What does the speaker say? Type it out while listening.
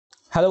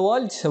Hello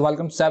world,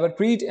 welcome to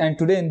Cybercrete, and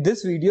today in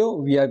this video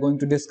we are going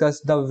to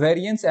discuss the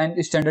variance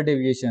and standard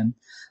deviation.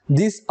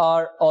 These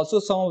are also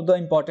some of the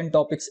important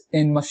topics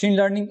in machine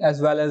learning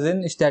as well as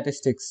in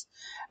statistics.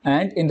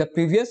 And in the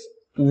previous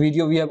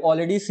video we have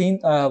already seen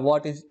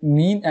what is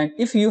mean, and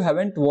if you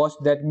haven't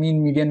watched that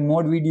mean median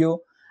mode video,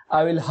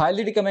 I will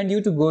highly recommend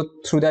you to go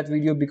through that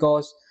video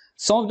because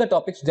some of the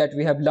topics that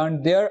we have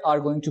learned there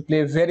are going to play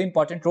a very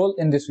important role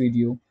in this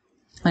video.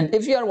 And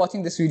if you are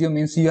watching this video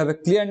means you have a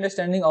clear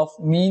understanding of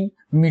mean,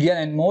 median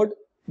and mode.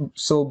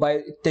 So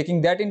by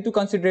taking that into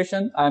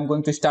consideration, I am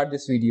going to start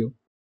this video.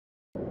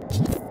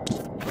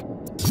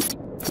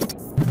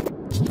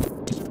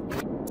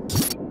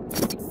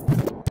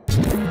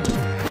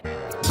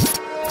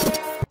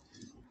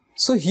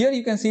 So here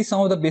you can see some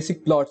of the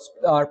basic plots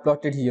are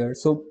plotted here.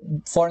 So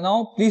for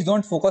now, please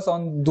don't focus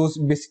on those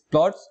basic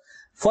plots.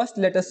 First,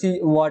 let us see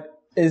what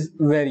is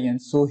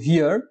variance. So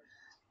here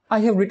I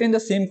have written the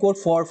same code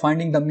for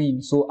finding the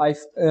mean. So I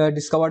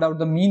discovered out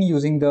the mean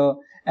using the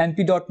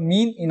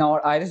np.mean in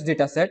our iris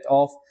dataset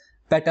of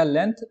petal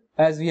length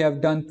as we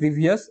have done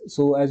previous.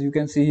 So as you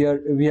can see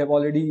here, we have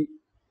already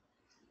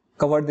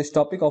covered this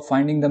topic of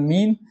finding the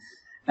mean.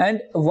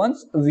 And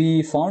once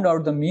we found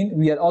out the mean,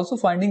 we are also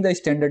finding the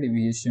standard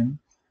deviation.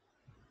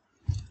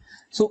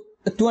 So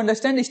to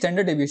understand the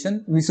standard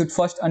deviation, we should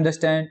first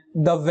understand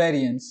the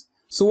variance.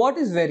 So what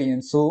is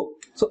variance? So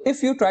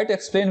if you try to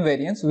explain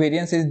variance,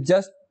 variance is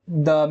just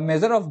the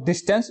measure of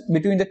distance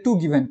between the two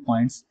given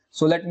points.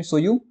 So let me show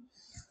you.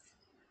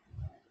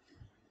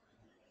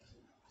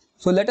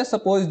 So let us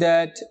suppose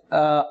that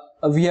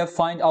we have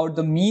find out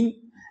the mean,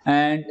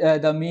 and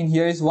the mean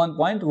here is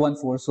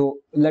 1.14. So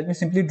let me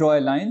simply draw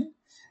a line,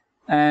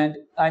 and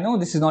I know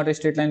this is not a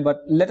straight line,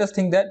 but let us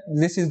think that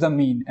this is the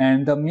mean,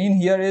 and the mean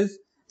here is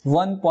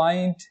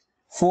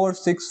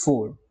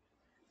 1.464.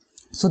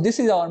 so this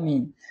is our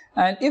mean,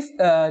 and if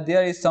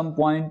there is some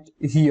point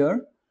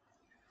here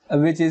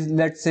which is,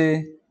 let's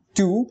say,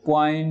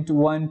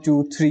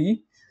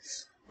 2.123,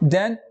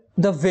 then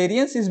the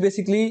variance is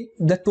basically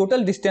the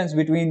total distance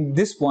between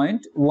this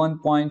point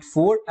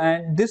 1.4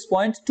 and this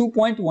point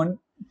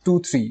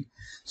 2.123.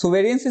 So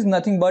variance is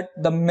nothing but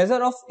the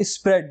measure of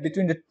spread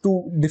between the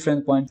two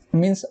different points,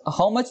 means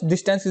how much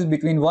distance is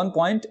between one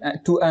point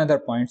to another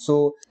point.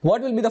 So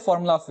what will be the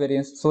formula of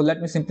variance? So let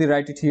me simply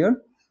write it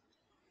here.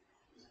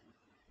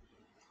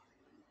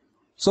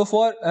 So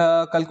for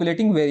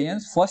calculating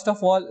variance, first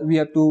of all, we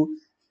have to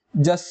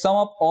just sum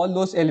up all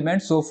those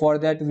elements. So for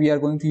that, we are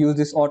going to use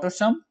this auto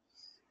sum,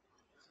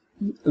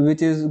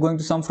 which is going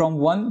to sum from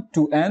 1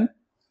 to n.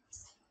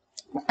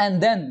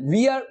 And then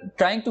we are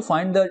trying to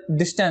find the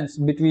distance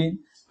between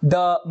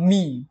the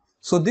mean.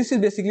 So this is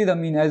basically the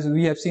mean, as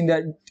we have seen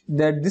that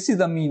this is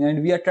the mean,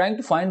 and we are trying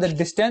to find the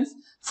distance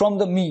from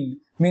the mean,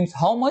 means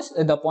how much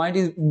the point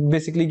is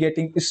basically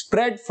getting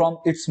spread from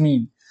its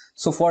mean.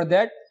 So for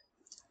that,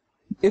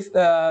 if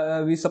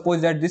we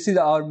suppose that this is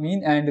our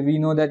mean, and we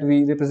know that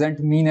we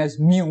represent mean as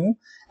mu,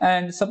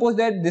 and suppose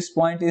that this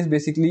point is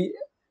basically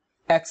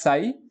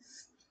xi.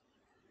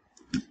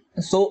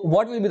 So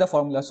what will be the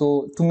formula?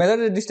 So to measure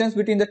the distance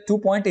between the 2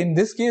 points, in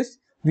this case,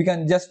 we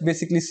can just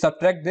basically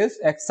subtract this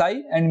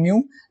xi and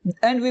mu,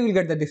 and we will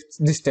get the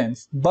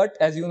distance. But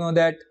as you know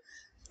that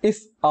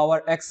if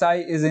our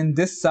xi is in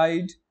this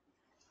side,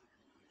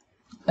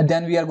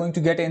 then we are going to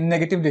get a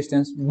negative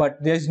distance,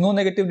 but there is no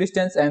negative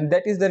distance, and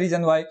that is the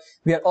reason why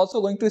we are also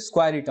going to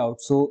square it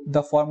out. So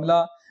the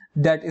formula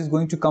that is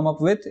going to come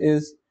up with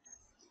is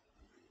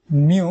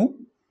mu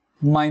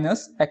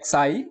minus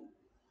xi,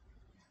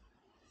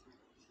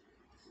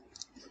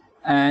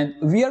 and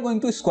we are going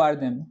to square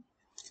them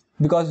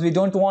because we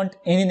don't want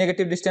any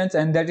negative distance,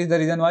 and that is the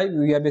reason why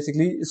we are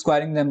basically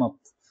squaring them up.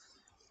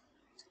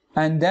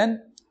 And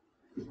then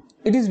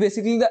it is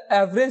basically the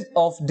average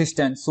of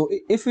distance. So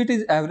if it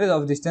is average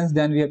of distance,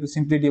 then we have to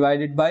simply divide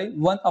it by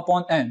 1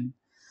 upon n.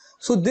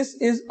 So this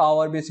is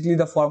our basically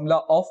the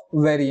formula of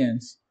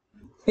variance.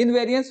 In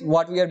variance,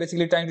 what we are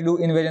basically trying to do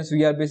in variance,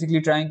 we are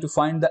basically trying to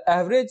find the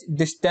average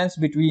distance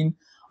between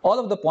all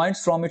of the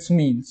points from its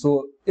mean.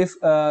 So if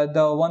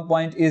the one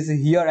point is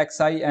here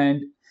xi,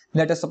 and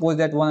let us suppose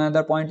that one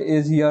other point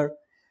is here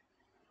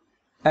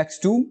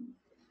x2,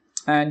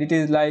 and it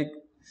is like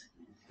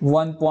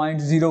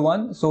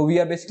 1.01. so we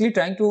are basically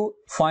trying to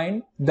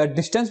find the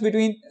distance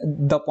between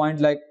the point,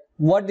 like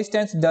what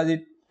distance does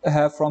it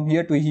have from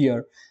here to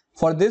here.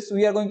 For this,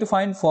 we are going to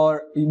find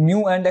for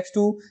mu and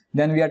x2,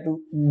 then we are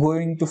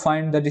going to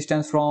find the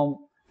distance from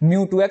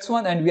mu to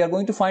x1, and we are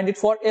going to find it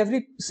for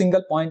every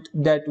single point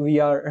that we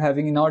are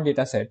having in our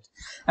data set.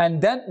 And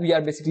then we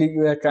are basically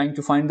trying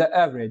to find the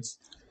average.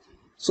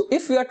 So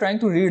if we are trying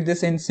to read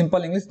this in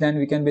simple English, then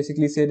we can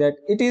basically say that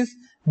it is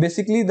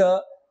basically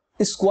the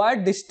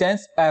squared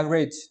distance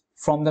average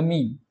from the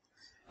mean,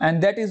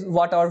 and that is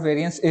what our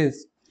variance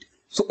is.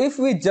 So if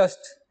we just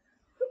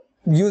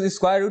use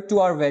square root to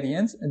our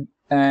variance,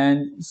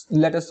 and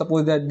let us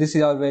suppose that this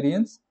is our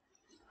variance,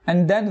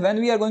 and then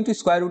when we are going to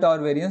square root our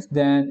variance,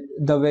 then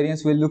the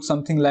variance will look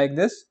something like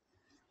this.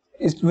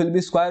 It will be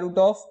square root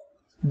of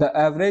the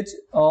average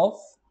of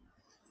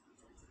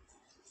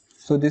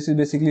So this is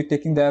basically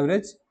taking the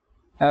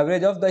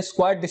average of the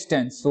squared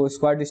distance. So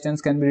squared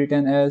distance can be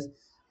written as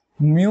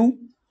mu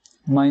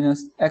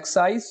minus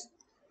xi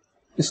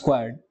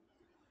squared.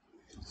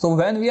 So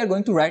when we are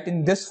going to write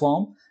in this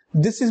form,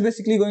 this is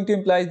basically going to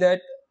imply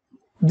that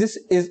this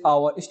is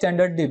our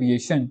standard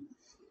deviation.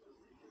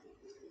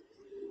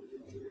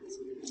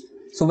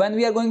 So when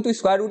we are going to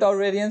square root our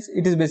variance,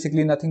 it is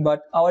basically nothing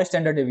but our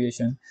standard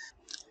deviation.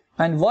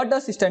 And what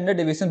does standard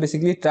deviation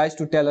basically tries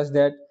to tell us?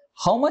 That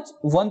how much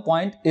one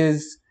point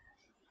is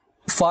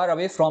far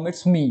away from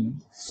its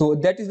mean. So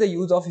that is the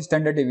use of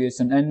standard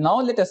deviation. And now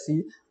let us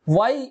see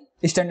why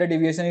standard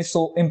deviation is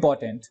so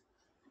important.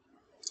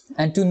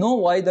 And to know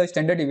why the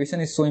standard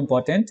deviation is so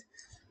important,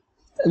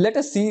 let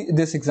us see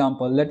this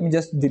example. Let me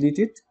just delete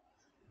it.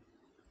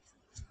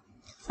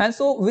 And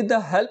so with the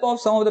help of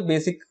some of the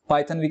basic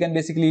Python, we can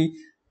basically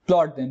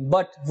plot them.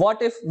 But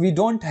what if we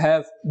don't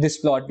have this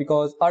plot?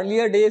 Because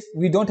earlier days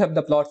we don't have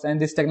the plots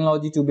and this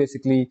technology to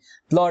basically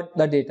plot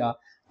the data.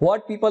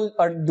 What people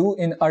do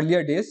in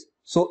earlier days,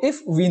 so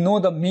if we know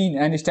the mean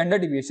and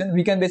standard deviation,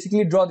 we can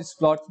basically draw this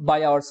plot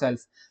by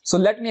ourselves. So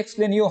let me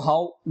explain you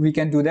how we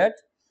can do that.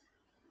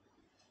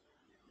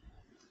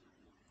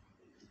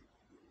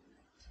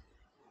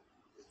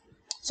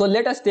 So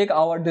let us take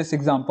this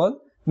example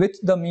with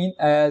the mean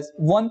as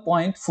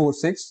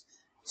 1.46.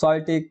 So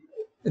I'll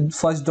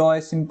first draw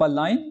a simple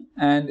line,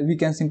 and we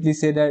can simply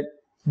say that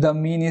the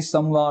mean is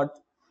somewhat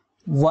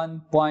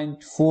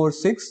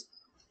 1.46,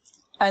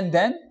 and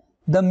then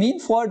the mean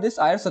for this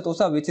iris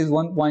satosa, which is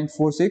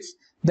 1.46,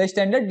 the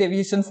standard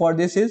deviation for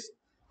this is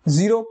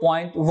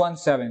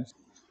 0.17.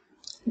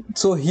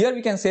 So here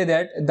we can say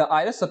that the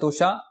iris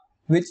satosa,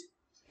 which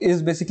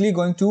is basically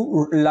going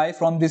to lie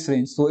from this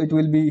range, so it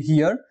will be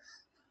here.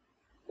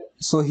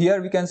 So here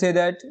we can say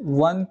that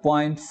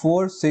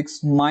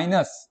 1.46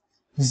 minus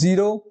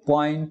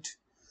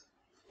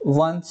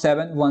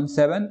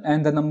 0.1717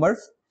 and the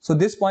numbers. So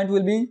this point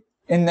will be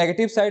in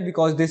negative side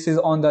because this is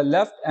on the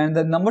left, and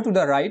the number to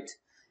the right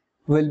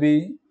will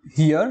be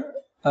here,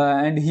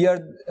 and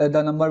here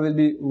the number will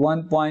be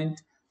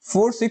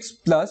 1.46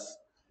 plus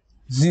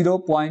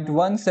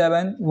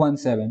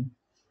 0.1717.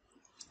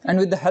 And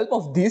with the help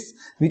of this,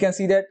 we can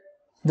see that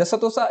the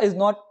satosa is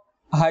not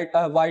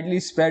widely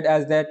spread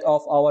as that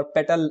of our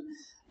petal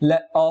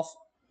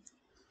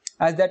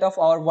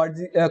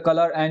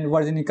color and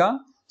virginica.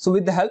 So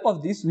with the help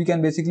of this, we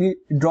can basically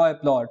draw a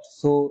plot.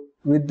 So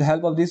with the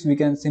help of this, we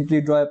can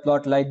simply draw a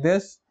plot like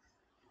this,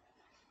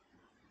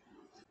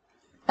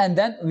 and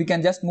then we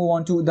can just move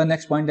on to the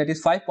next point, that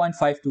is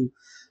 5.52.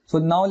 So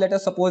now let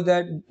us suppose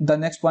that the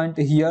next point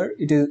here,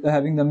 it is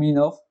having the mean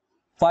of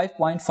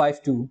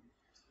 5.52,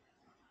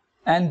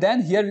 and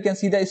then here we can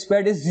see the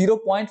spread is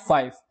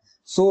 0.5.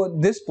 So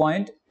this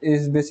point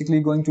is basically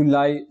going to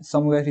lie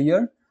somewhere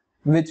here,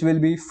 which will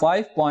be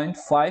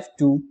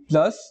 5.52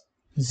 plus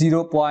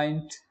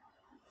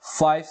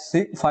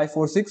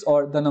 0.546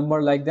 or the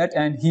number like that,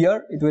 and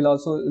here it will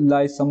also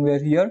lie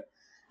somewhere here,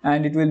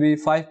 and it will be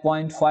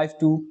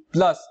 5.52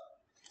 plus,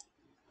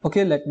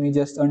 okay, let me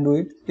just undo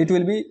it, it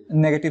will be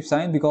negative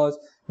sign because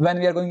when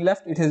we are going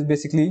left it is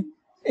basically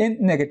in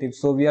negative,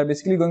 so we are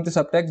basically going to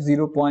subtract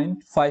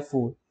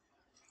 0.54.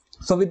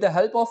 So with the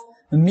help of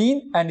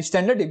mean and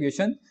standard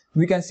deviation,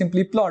 we can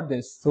simply plot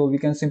this. So we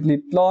can simply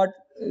plot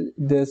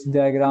this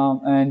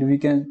diagram, and we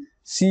can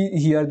see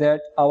here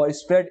that our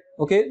spread,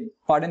 okay,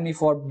 pardon me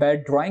for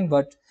bad drawing,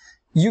 but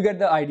you get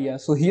the idea.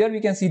 So here we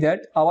can see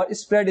that our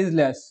spread is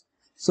less.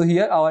 So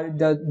here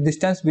the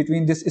distance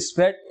between this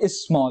spread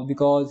is small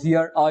because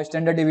here our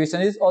standard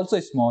deviation is also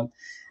small,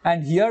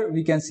 and here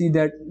we can see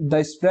that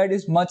the spread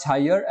is much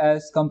higher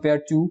as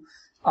compared to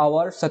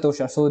our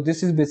satosha. So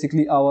this is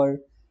basically our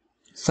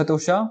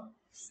satosha,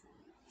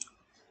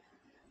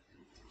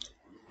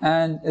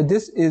 and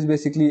this is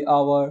basically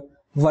our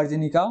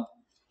virginica.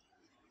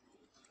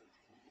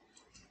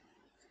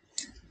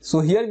 So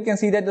here we can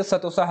see that the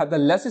satosa have the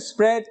less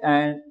spread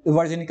and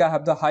virginica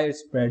have the higher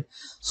spread.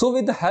 So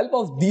with the help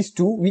of these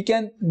two, we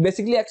can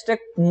basically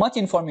extract much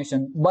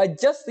information by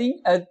just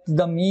seeing at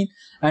the mean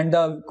and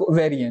the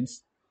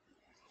variance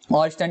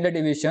or standard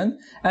deviation,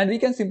 and we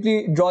can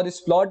simply draw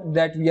this plot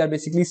that we are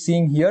basically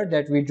seeing here,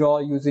 that we draw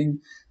using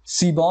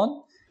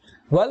Seaborn.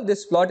 Well,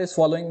 this plot is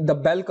following the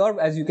bell curve.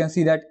 As you can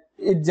see that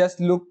it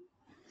just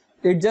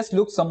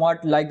looks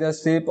somewhat like the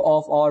shape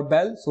of our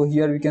bell. So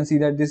here we can see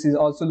that this is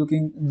also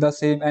looking the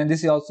same, and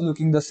this is also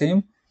looking the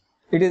same.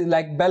 It is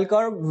like bell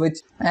curve,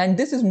 and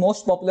this is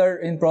most popular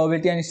in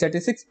probability and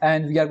statistics,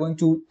 and we are going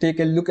to take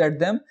a look at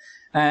them.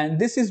 And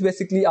this is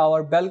basically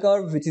our bell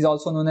curve, which is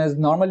also known as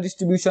normal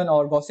distribution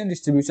or Gaussian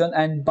distribution.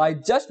 And by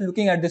just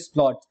looking at this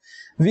plot,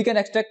 we can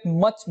extract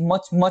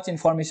much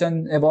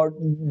information about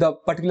the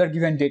particular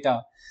given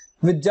data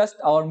with just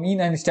our mean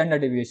and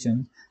standard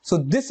deviation. So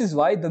this is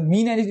why the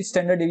mean and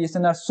standard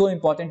deviation are so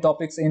important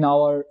topics in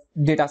our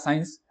data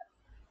science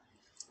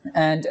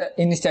and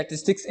in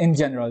statistics in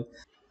general.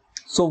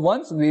 So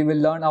once we will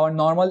learn our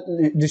normal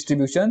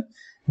distribution,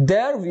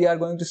 There we are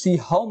going to see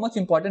how much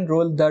important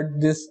role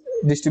that this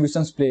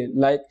distributions play.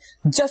 Like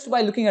just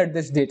by looking at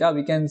this data,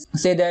 we can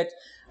say that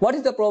what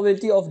is the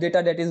probability of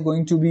data that is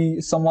going to be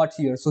somewhat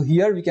here. So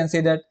here we can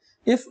say that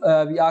if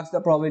we ask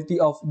the probability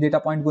of data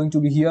point going to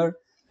be here,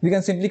 we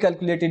can simply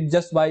calculate it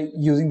just by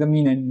using the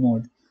mean end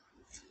mode.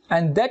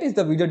 And that is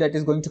the video that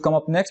is going to come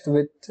up next,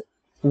 with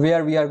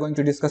where we are going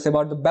to discuss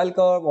about the bell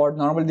curve or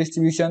normal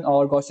distribution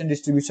or Gaussian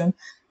distribution.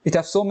 It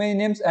has so many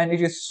names and it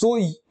is so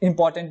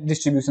important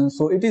distribution.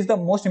 So it is the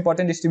most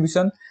important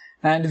distribution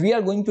and we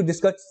are going to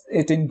discuss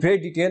it in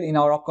great detail in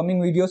our upcoming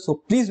videos.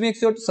 So please make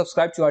sure to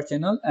subscribe to our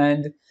channel.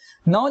 And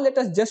now let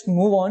us just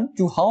move on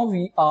to how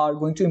we are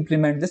going to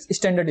implement this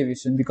standard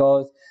deviation,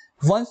 because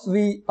once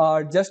we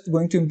are just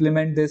going to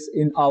implement this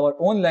in our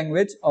own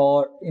language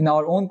or in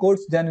our own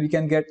codes, then we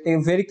can get a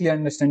very clear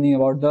understanding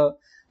about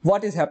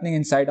what is happening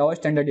inside our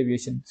standard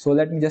deviation. So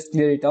let me just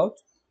clear it out.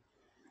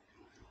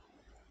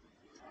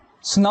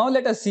 So now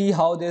let us see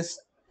how this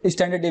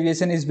standard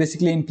deviation is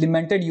basically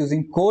implemented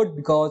using code,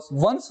 because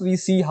once we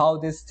see how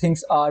these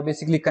things are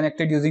basically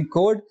connected using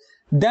code,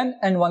 then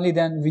and only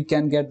then we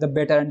can get the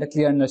better and the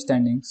clear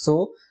understanding.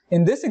 So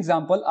in this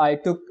example, I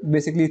took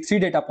basically 3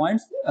 data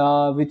points,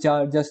 which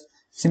are just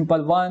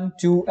simple 1,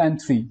 2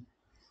 and 3.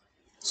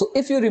 So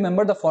if you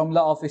remember the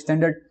formula of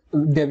standard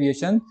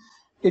deviation,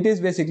 it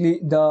is basically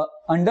the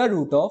under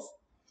root of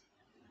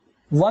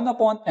 1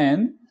 upon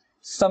n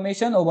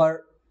summation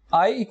over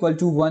I equal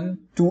to 1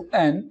 to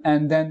n,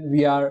 and then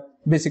we are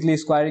basically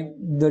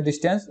squaring the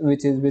distance,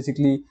 which is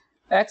basically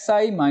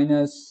xi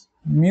minus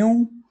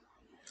mu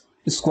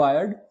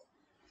squared.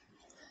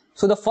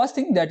 So the first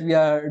thing that we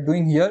are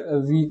doing here,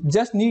 we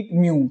just need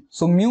mu.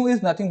 So mu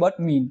is nothing but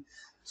mean.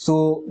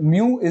 So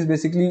mu is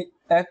basically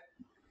x.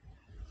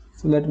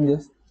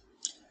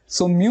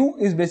 So mu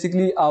is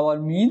basically our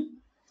mean,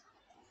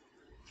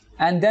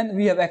 and then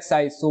we have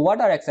xi. So what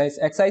are xi's?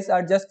 Xi's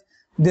are just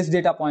this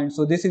data point.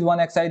 So this is one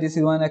xi, this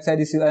is one xi,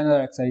 this is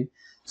another xi.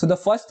 So the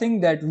first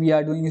thing that we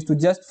are doing is to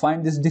just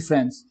find this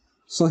difference.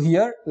 So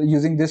here,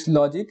 using this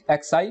logic,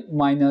 xi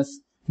minus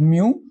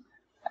mu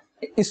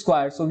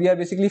square. So we are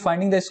basically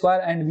finding the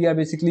square and we are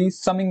basically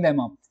summing them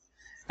up.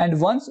 And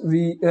once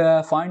we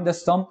find the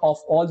sum of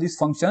all these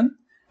functions,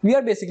 we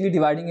are basically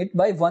dividing it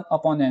by 1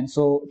 upon n.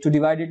 So to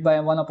divide it by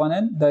 1 upon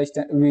n,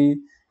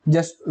 we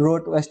just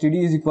wrote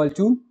std is equal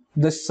to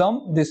the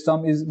sum. This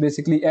sum is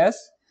basically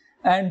s,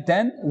 and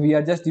then we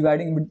are just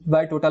dividing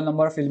by total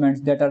number of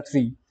elements, that are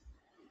 3.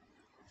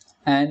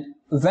 And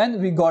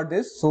when we got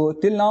this, so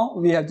till now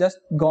we have just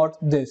got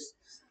this.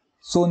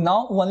 So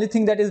now only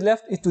thing that is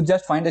left is to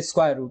just find a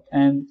square root,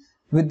 and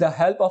with the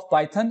help of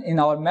Python in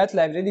our math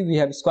library we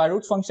have square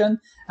root function,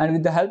 and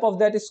with the help of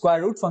that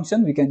square root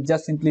function we can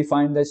just simply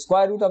find the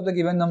square root of the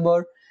given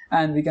number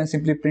and we can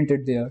simply print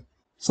it there.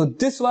 So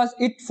this was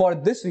it for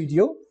this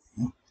video,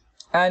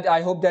 and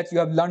I hope that you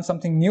have learned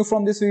something new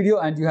from this video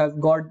and you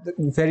have got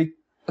very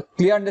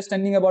clear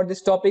understanding about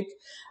this topic.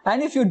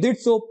 And if you did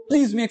so,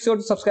 please make sure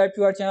to subscribe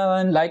to our channel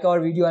and like our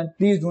video, and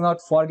please do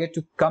not forget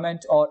to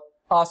comment or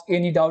ask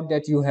any doubt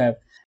that you have.